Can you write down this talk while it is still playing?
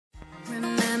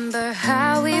Remember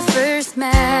how we first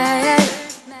met?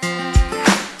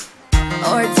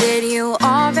 Or did you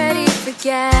already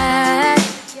forget?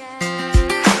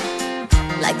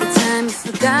 Like the time you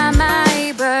forgot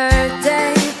my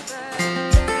birthday.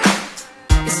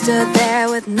 You stood there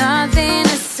with nothing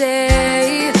to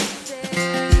say.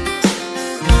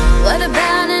 What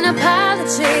about an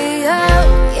apology?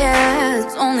 Oh yeah,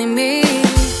 it's only me.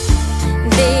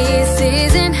 This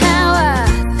isn't how I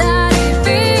thought it'd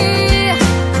be.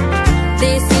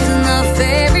 This isn't the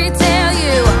fairy tale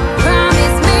you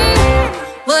promised me.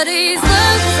 What is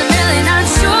love? 'Cause I'm really not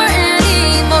sure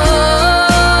anymore.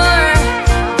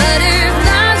 But if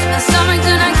love's my stomach,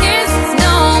 then I guess it's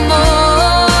no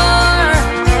more.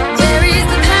 Where is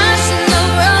the passion, the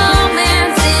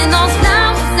romance, and those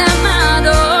flowers at my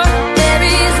door? There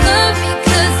is love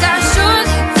because I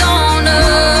surely don't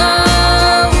know.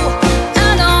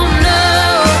 I don't know.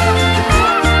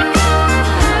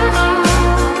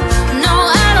 No,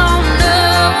 I don't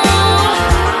know.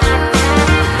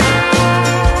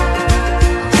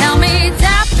 Tell me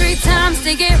tap 3 times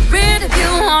to get rid of you.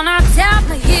 Wanna tap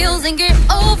my heels and get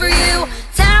over you.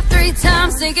 Tap 3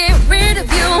 times to get rid of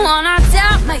you. Wanna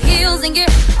tap my heels and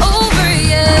get over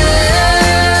you.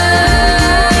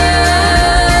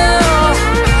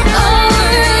 Over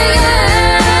you.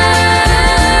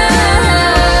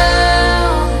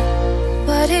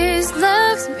 What is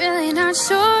love? I'm really not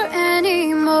sure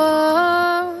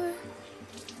anymore.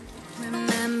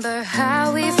 Remember how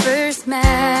we first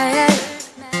met?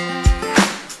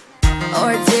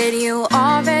 Or did you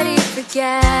already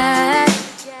forget?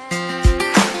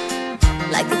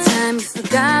 Like the time you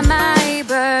forgot my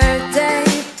birthday.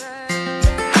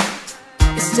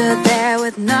 You stood there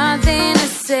with nothing to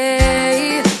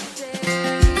say.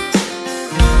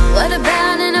 What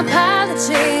about an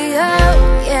apology? Oh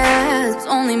yeah, it's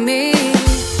only me.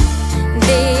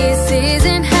 This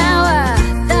isn't how I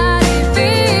thought it'd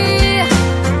be.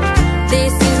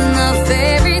 This isn't the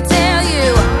fairy tale you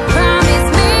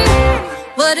promised me.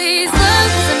 What is love?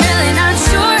 'Cause I'm really not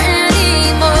sure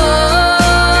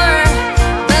anymore.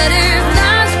 But if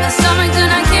love's my stomach,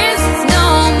 then I guess it's no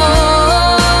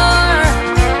more.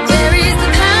 Where is the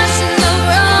passion, the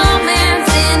romance,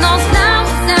 and those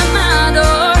flowers at my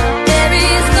door? There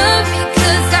is love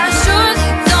because I surely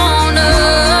don't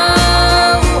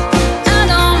know. I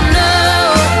don't know.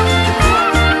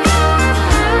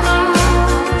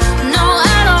 No,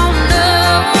 I don't know.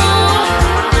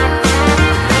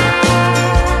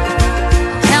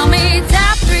 Tell me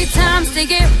tap 3 times to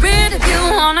get rid of you.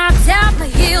 Wanna tap my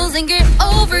heels and get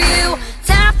over you.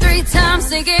 Tap 3 times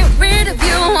to get rid of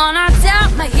you. Wanna tap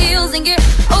my heels and get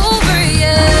over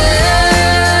you.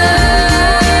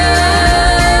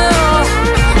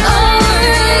 Over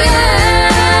you.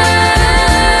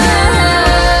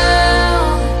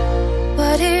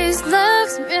 What is love?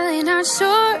 I'm really not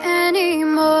sure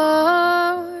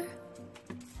anymore.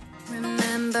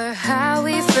 Remember how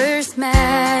we first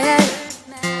met?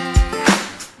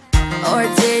 Or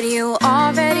did you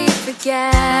already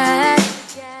forget?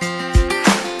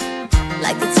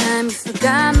 Like the time you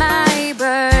forgot my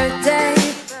birthday.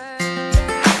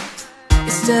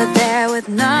 You stood there with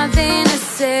nothing to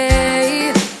say.